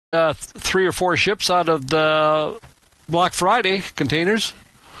3 or 4 ships out of the Black Friday containers.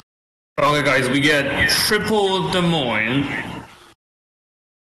 Okay, guys, we get triple Des Moines,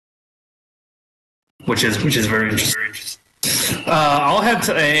 which is very interesting. I'll head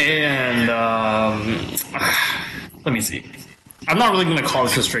to A and let me see. I'm not really gonna call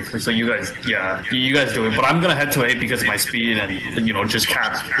this strictly, so you guys do it. But I'm gonna head to A because of my speed and just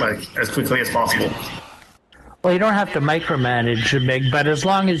cap like as quickly as possible. Well, you don't have to micromanage, Mig, but as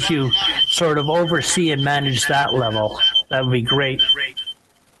long as you sort of oversee and manage that level, that would be great.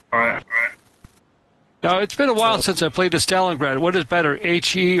 All right. Now, it's been a while since I played the Stalingrad. What is better,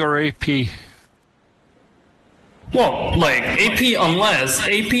 HE or AP? Well, like AP unless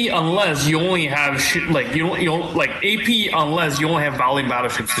you only have AP unless you only have Valiant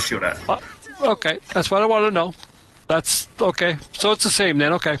battleships to shoot at. Okay, that's what I want to know. That's okay. So it's the same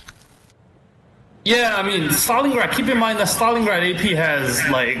then. Okay. Yeah, I mean Stalingrad. Keep in mind that Stalingrad AP has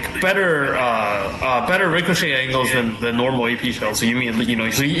like better ricochet angles than the normal AP shell. So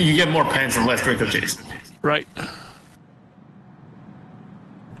so you get more pens and less ricochets. Right.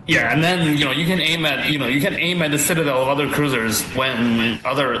 Yeah, and then you can aim at the citadel of other cruisers when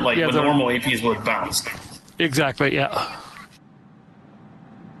when normal APs would bounce. Exactly. Yeah.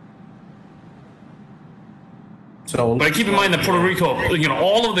 So, but keep in mind that Puerto Rico,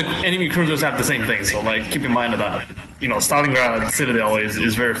 all of the enemy cruisers have the same thing. So, keep in mind of that. Stalingrad Citadel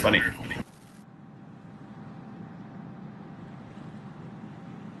is very funny.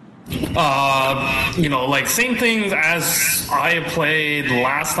 Same things as I played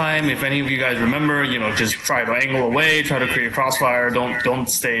last time. If any of you guys remember, just try to angle away, try to create a crossfire. Don't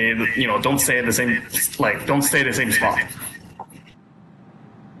stay at the same don't stay at the same spot.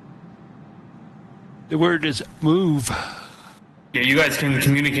 The word is move. Yeah, you guys can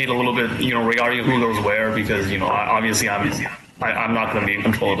communicate a little bit, regarding who goes where, because obviously I'm not going to be in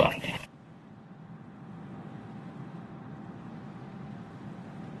control of that.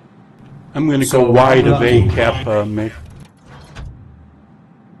 I'm going to go wide of A cap, Mick.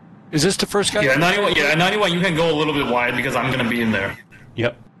 Is this the first guy? Yeah, 91. You can go a little bit wide because I'm going to be in there.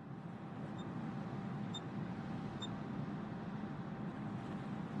 Yep.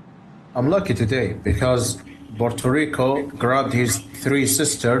 I'm lucky today because Puerto Rico grabbed his 3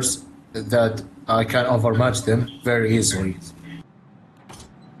 sisters that I can overmatch them very easily.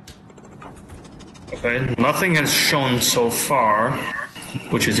 Okay, nothing has shown so far,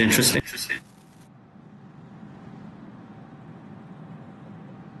 which is interesting.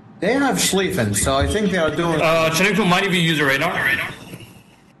 They have Schlieffen, so I think they are doing... Chinook, mind if you use a radar?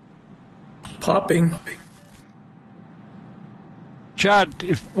 Popping. Chad,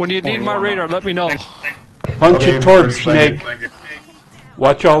 when you need my radar, let me know. Bunch of torps, Meg.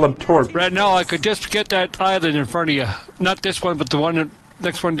 Watch all them torps. Right now, I could just get that island in front of you. Not this one, but the one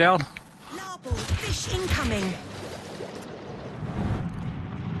next one down. Larboard, fish incoming.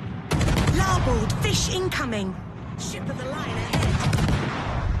 Larboard, fish incoming. Ship of the line ahead.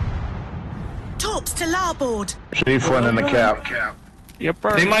 Torps to larboard. Chief one in the cap. Yep.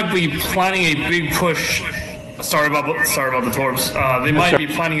 They might be planning a big push. Sorry about the torps. They might be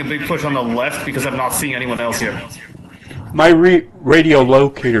planning a big push on the left because I'm not seeing anyone else here. My radio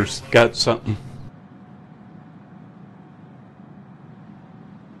locator's got something.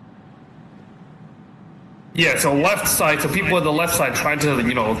 Yeah, so left side. So people at the left side try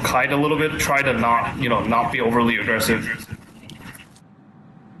to kite a little bit. Try to not be overly aggressive.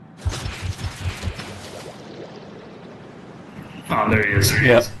 There he is.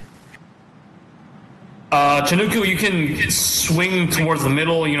 Yep. Chanuku, you can swing towards the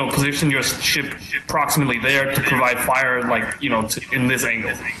middle, position your ship approximately there to provide fire, in this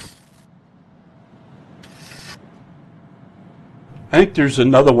angle. I think there's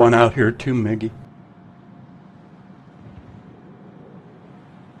another one out here too, Miggy.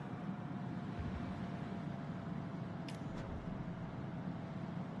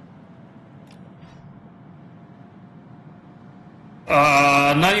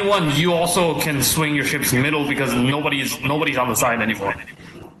 Uh, 91, you also can swing your ship's middle because nobody's on the side anymore.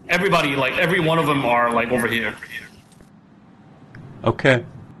 Everybody, every one of them are, over here. Okay.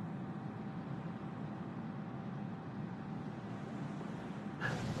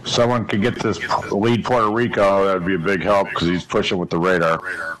 Someone could get this lead Puerto Rico, that'd be a big help because he's pushing with the radar.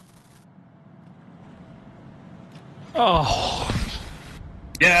 Oh.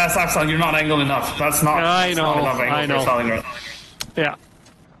 Yeah, Saxon, you're not angled enough. That's not. I know. Not enough angle for Stalingrad. Yeah.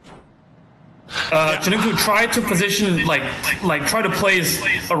 Chanuku, try to position, try to place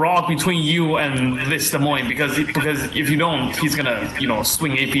a rock between you and this Des Moines because if you don't, he's gonna,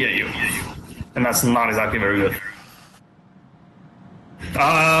 swing AP at you, and that's not exactly very good.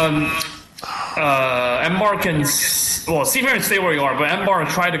 Embar can, well, Seafarer stay where you are, but Embar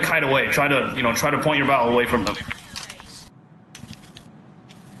try to kite away. Try to point your bow away from them.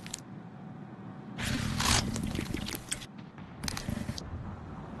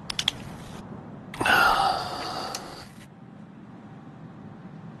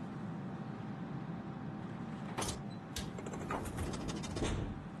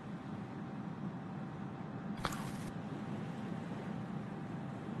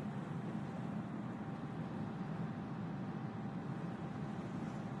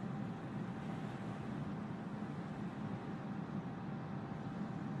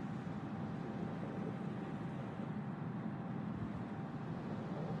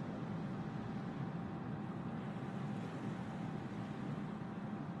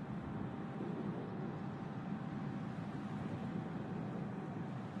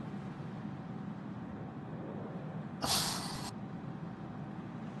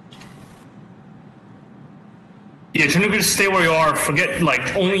 Yeah, Chinooka, just stay where you are. Forget,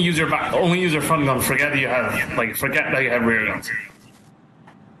 like, only use your front gun. Forget that you have rear guns.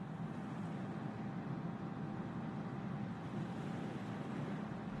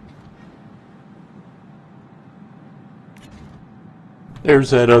 There's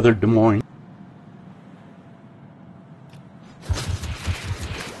that other Des Moines.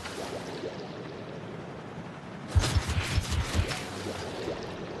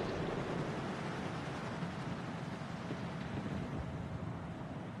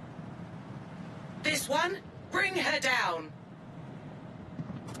 This one, bring her down.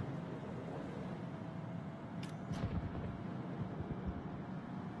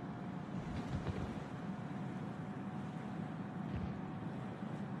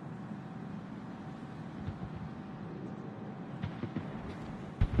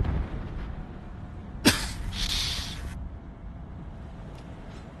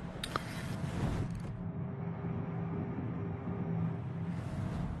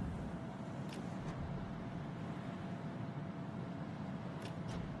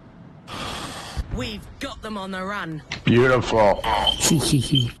 We've got them on the run. Beautiful.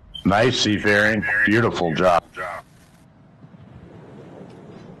 Nice seafaring. Beautiful job.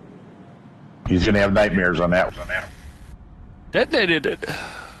 He's going to have nightmares on that one. Detonated it.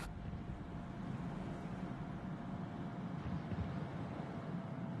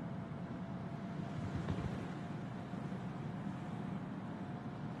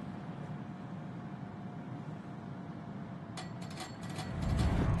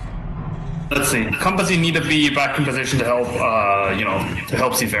 Let's see. Company need to be back in position to help, to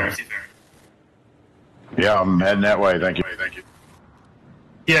help Seafarer. Yeah, I'm heading that way. Thank you.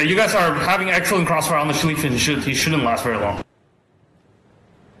 Yeah, you guys are having excellent crossfire on the Schleif, and he shouldn't last very long.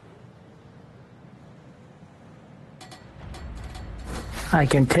 I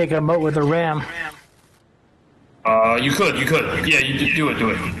can take him out with a ram. You could. Yeah, you do it.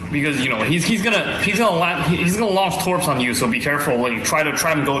 Because he's gonna launch torps on you. So be careful when you try to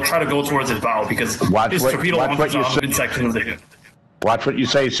go towards his bow because his torpedo launches on the midsection of the. Watch what you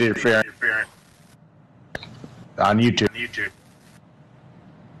say, seafaring. On YouTube.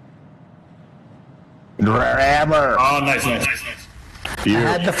 Hammer. Oh, nice. I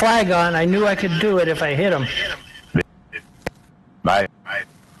had the flag on. I knew I could do it if I hit him. Nice.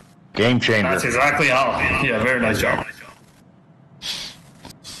 Game changer. That's exactly how. Yeah, very nice job.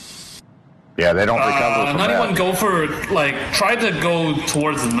 Yeah, they don't recover from not that. even go for, try to go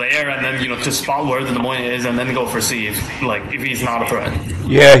towards there and then, to spot where the Des Moines is and then go for C if he's not a threat.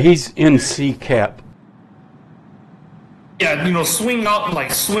 Yeah, he's in C cap. Yeah, swing up,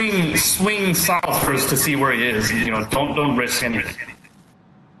 swing south first to see where he is. Don't risk anything.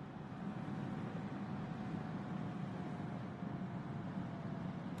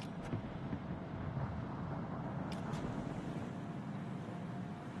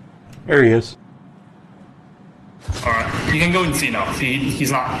 There he is. All right, you can go and see now.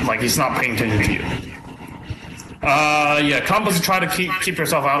 He's not paying attention to you. Yeah, Compass, try to keep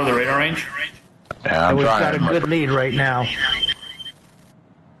yourself out of the radar range. Yeah, I'm We've got trying. a good lead right now.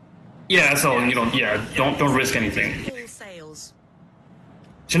 Yeah, so don't risk anything. Full sails.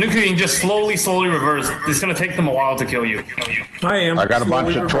 Chinook, you can just slowly reverse. It's gonna take them a while to kill you. I got a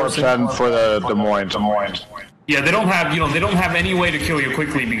bunch of torps heading for the Des Moines. Yeah, they don't have any way to kill you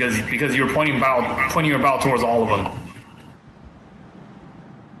quickly because you're pointing your bow towards all of them.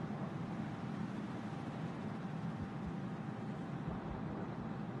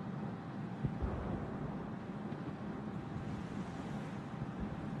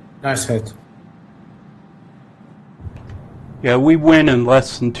 Nice hit. Yeah, we win in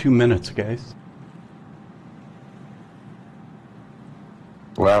less than 2 minutes, guys.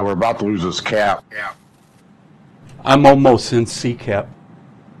 Well, we're about to lose this cap. I'm almost in CCAP.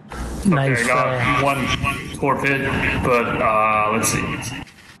 Nice. Okay, I got one torpid, but let's see.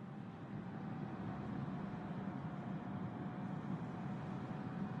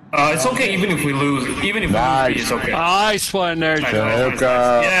 It's okay even if we lose. Even if we Nice. lose, it's okay. Nice one there, Nice, Joe. nice, nice,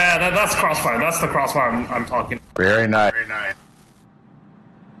 nice. Yeah, that's crossfire. That's the crossfire I'm talking. Very nice.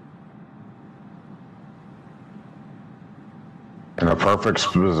 In a perfect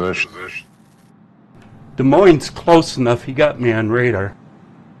position. Des Moines close enough. He got me on radar.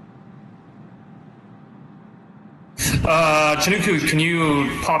 Chinooku, can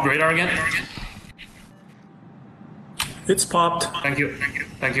you pop radar again? It's popped. Thank you.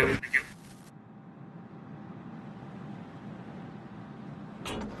 Thank you.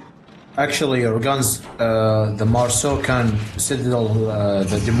 Actually, your guns, the Marceau can citadel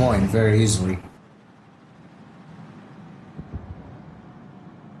the Des Moines very easily.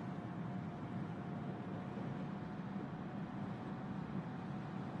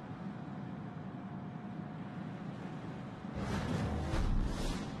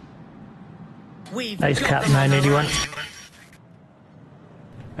 We've Nice got cap, them on the 981. run.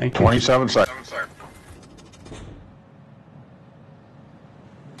 Thank you. 27 seconds.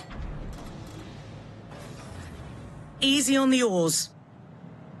 Easy on the oars.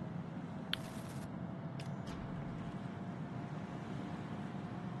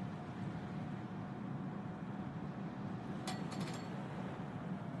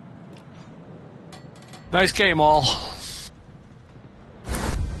 Nice game, all.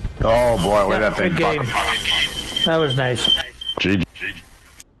 Oh boy, wait that Good thing. game. That was nice. GG.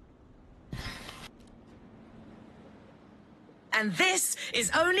 And this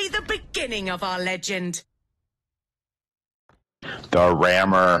is only the beginning of our legend. The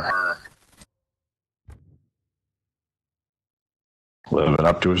Rammer. Living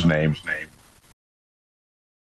up to his name.